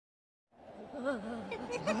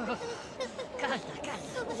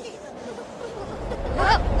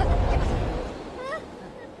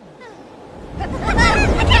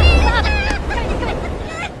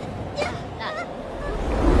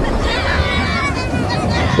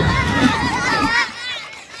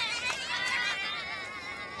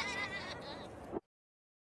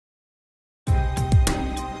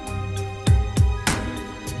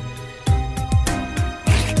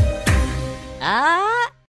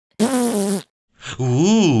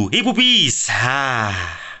Hey pupis! Beneath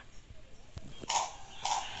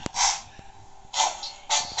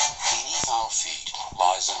our feet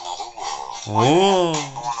lies another world. Oh!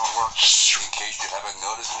 In case you haven't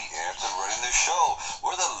noticed, we ants are running the show.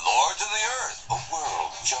 We're the lords of the earth. A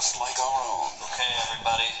world just like our own. Okay,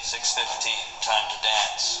 everybody, 6:15. Time to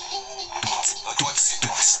dance. Look what you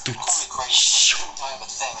did. Call me crazy. I have a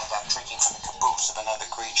thing about drinking from the caboose of another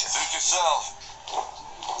creature. Suit yourself.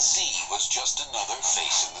 Z was just another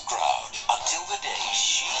face in the crowd until the day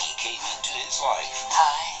she came into his life.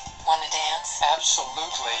 Hi, wanna dance?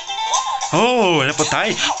 Absolutely. Oh, ela botar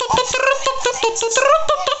aí.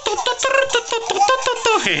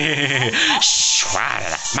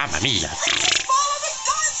 Mamma mia. You're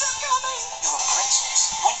a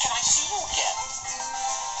princess. When can I see you again?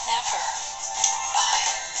 Never. Bye.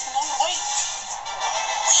 No, wait.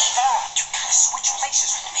 Sweetheart, you gotta switch places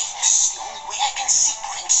with me. This is the only way I can see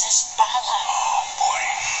Princess Bala. Oh, boy.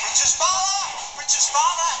 Princess Bala! Princess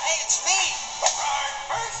Bala! Hey, it's me!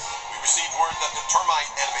 We received word that the termite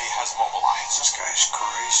enemy has mobilized. This guy's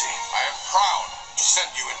crazy. I am proud to send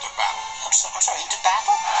you into battle. I'm sorry, into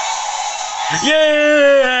battle?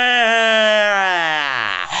 Yeah!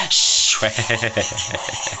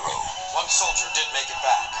 One soldier did make it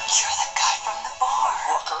back. You're the guy from the bar.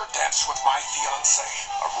 Worker danced with my fiancé.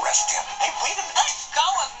 Arrest him. Hey, wait a minute. Let go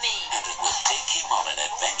of me! And it will take him on an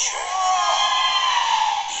adventure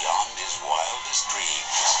beyond his wildest dreams.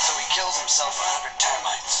 So he kills himself 100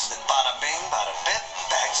 termites. Then bada bing, bada bip,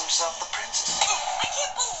 bags himself the princess. I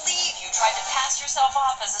can't believe you tried to pass yourself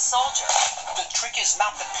off as a soldier. The trick is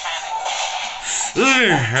not the panic.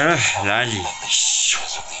 Dali.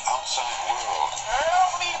 Because of the outside world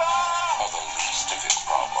Help me, Bob! are the least of his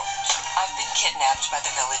problems. I've been kidnapped by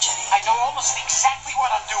the village idiot. I know almost exactly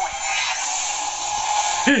what I'm doing.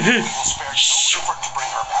 We will spare no effort to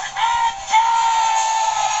bring her back.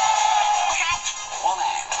 Look out! One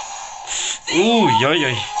ant Ui, oi,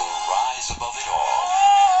 oi. will rise above it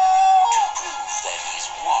all to prove that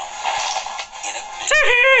he's one in a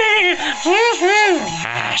million.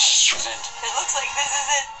 It looks like this is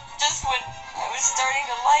it. Just when I was starting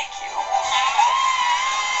to like you.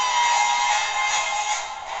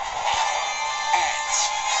 Ants.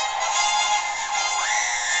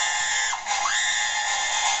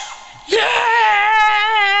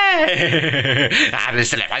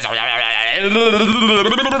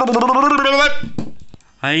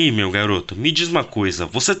 Aí, meu garoto, me diz uma coisa,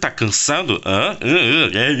 você tá cansado? Hã?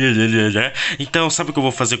 Então, sabe o que eu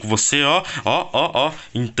vou fazer com você, ó? Ó.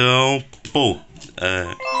 Então, pô,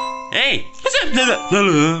 ei!